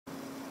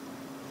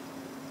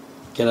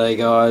G'day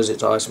guys,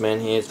 it's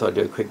Iceman here. Thought I'd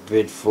do a quick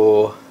vid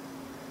for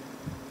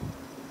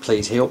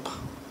Please Help,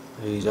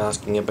 who's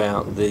asking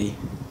about the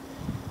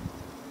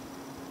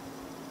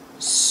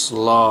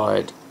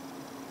slide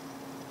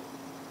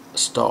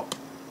stop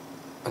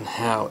and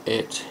how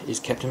it is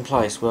kept in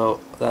place.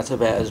 Well, that's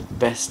about as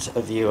best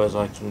a view as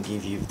I can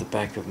give you of the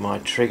back of my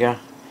trigger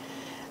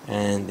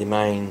and the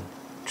main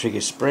trigger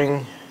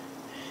spring.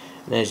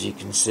 And as you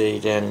can see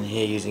down in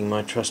here, using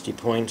my trusty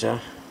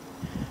pointer,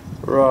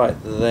 right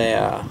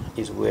there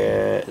is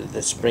where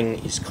the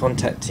spring is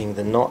contacting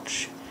the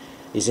notch,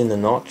 is in the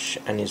notch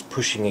and is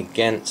pushing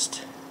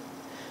against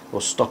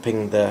or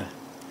stopping the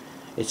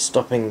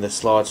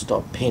slide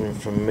stop pin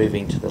from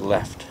moving to the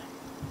left,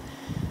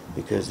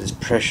 because there's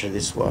pressure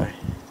this way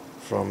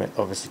from it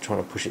obviously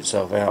trying to push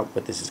itself out,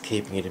 but this is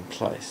keeping it in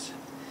place.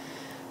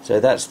 So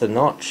that's the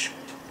notch,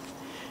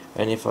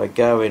 and if I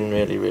go in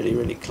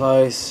really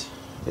close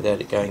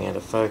without it going out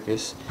of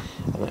focus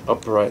and I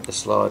operate the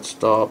slide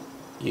stop,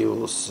 you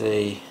will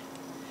see,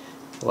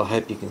 well, I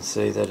hope you can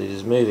see that it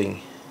is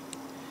moving.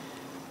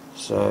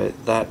 So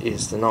that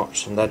is the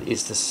notch, and that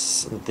is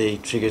the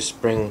trigger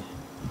spring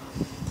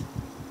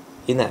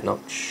in that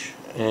notch,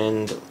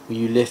 and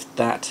you lift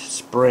that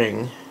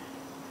spring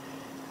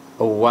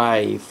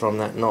away from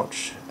that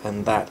notch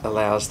and that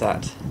allows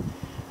that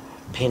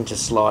pin to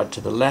slide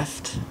to the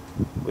left,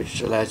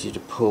 which allows you to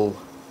pull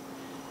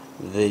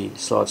the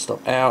slide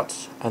stop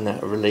out, and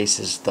that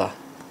releases the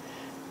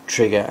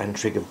trigger and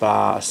trigger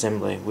bar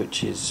assembly,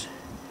 which is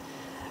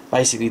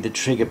basically the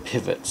trigger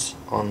pivots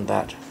on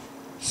that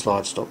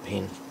slide stop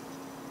pin.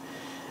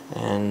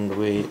 And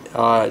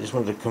I just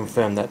wanted to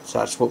confirm that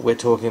that's what we're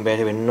talking about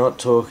here. We're not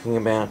talking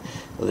about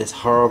this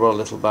horrible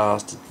little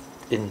bastard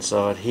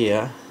inside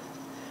here,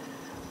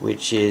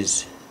 which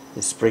is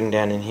the spring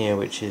down in here,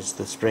 which is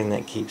the spring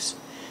that keeps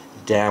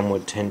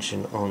downward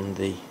tension on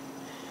the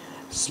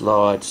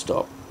slide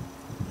stop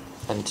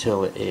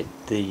until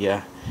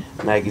the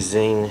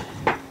magazine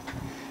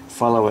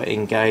follower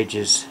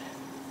engages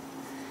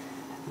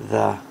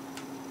the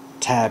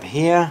tab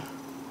here,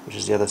 which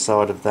is the other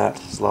side of that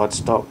slide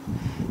stop,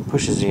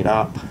 pushes it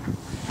up,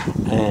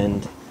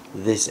 and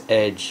this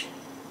edge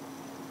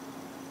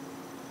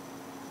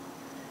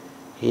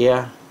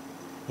here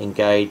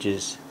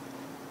engages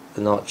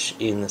the notch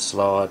in the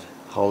slide,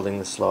 holding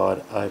the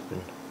slide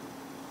open.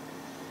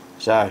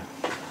 So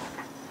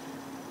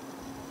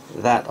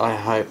that, I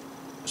hope,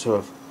 sort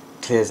of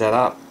clears that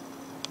up,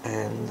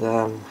 and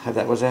hope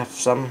that was of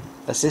some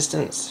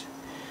assistance.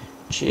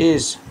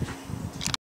 Cheers.